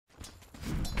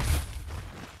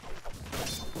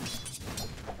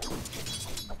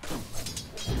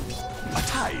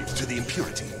alive to the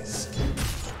impurities.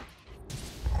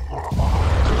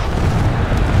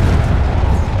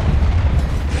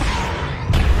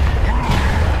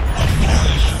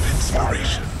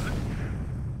 Inspiration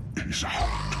is out.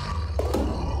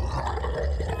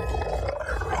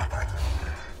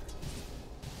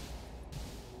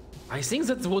 I think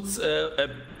that's what's a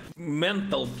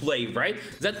mental play, right?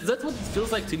 That's what it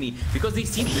feels like to me, because they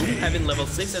see Doom having level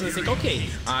 6 and they think, okay,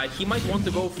 he might want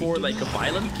to go for like a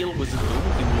violent kill with the Doom,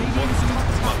 he wants to hit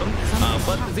this button,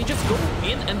 but they just go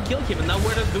in and kill him, and now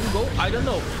where does Doom go? I don't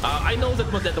know. I know that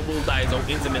Bigdota will die though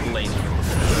in the mid lane.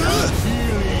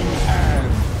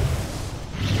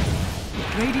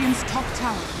 Radiant's top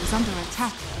tower is under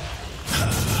attack.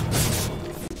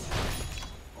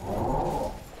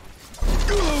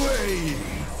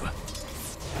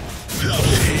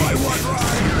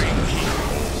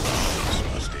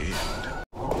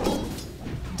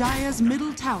 Dire's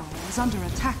middle tower is under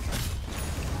attack.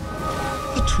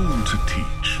 A tool to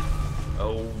teach.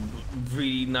 Oh,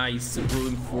 really nice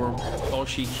rune for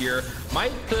Oshi here.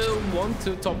 Might want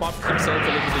to top up himself a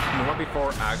little bit more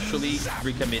before actually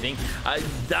recommitting.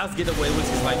 Does get away with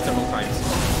his life several times.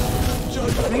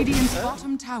 Radiant's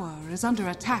bottom tower is under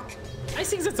attack. I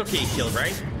think that's okay kill,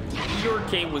 right? Your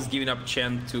King was giving up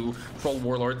Chen to Troll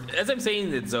Warlord. As I'm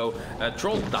saying it though,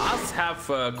 Troll does have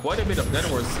quite a bit of net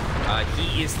worth.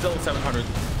 He is still 700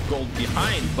 gold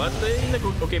behind, but in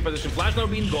a okay position. Flash now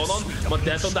being gone on, but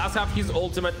Dazzle does have his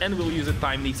ultimate and will use it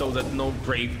timely so that no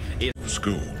grave is...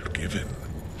 School given.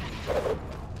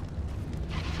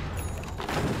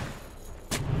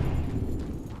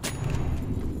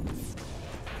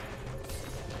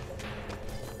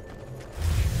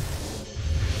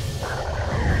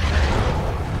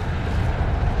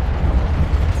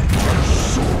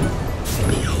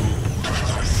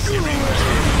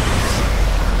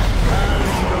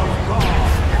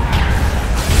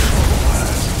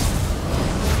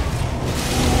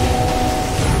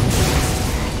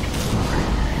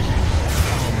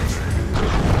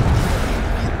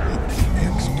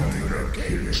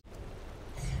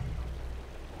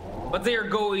 But they are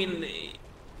going...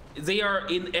 They are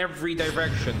in every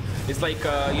direction. It's like,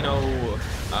 you know,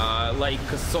 like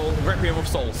a soul, Requiem of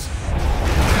Souls.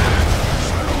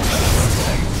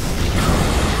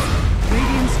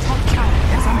 Radiant's top tower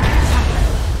is under attack.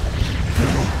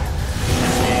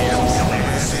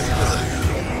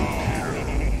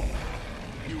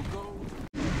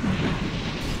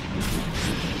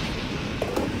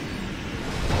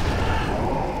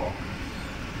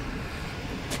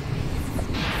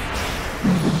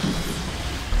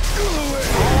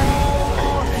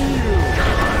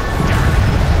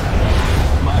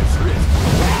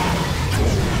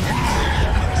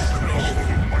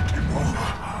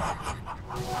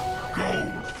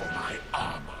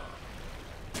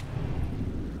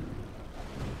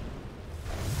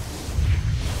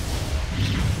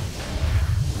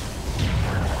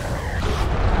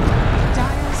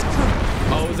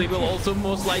 They will also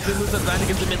most likely lose advantage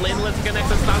in the mid lane unless he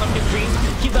connects a stun of his dreams.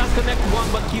 He does connect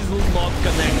one, but he will not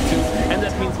connect two, and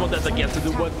that means Bigdota gets to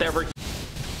do whatever.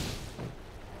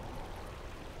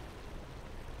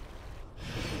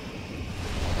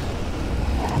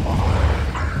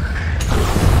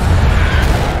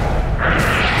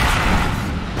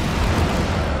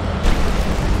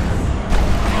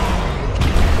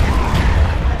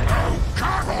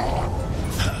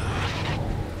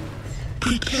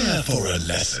 Prepare for a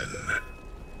lesson.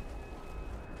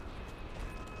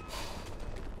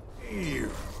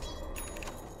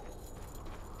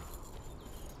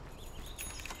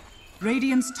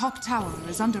 Radiant's top tower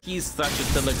is under... He's such a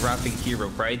telegraphing hero,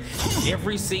 right?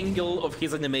 Every single of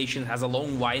his animation has a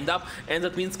long wind-up, and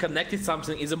that means connecting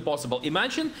something is impossible.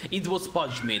 Imagine it was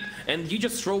Pudge mid, and you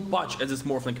just throw Pudge as this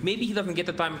Morphling. Maybe he doesn't get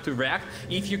the time to react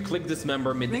if you click this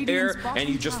member mid-air, and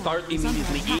you just start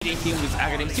immediately eating him with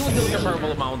Aghanim. He will deal a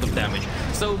powerful amount of damage.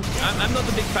 So, I'm not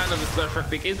a big fan of this Leshrac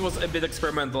pick. It was a bit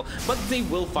experimental, but they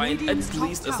will find at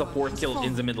least a support kill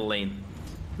in the middle lane.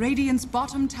 Radiant's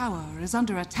bottom tower is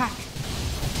under attack.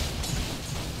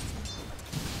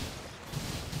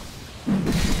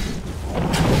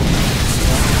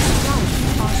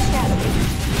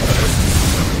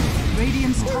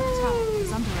 Radiant's top tower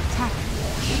is under attack.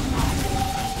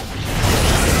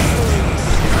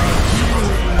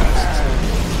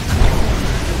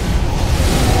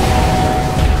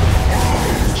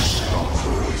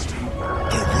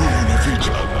 The ruin of each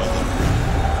other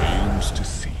aims to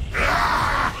see.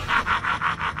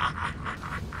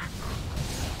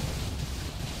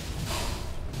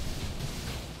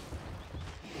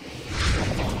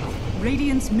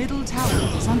 Radiant's middle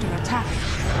tower is under attack.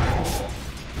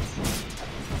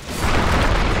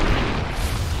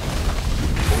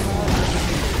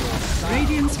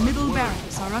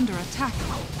 barracks are under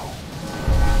attack.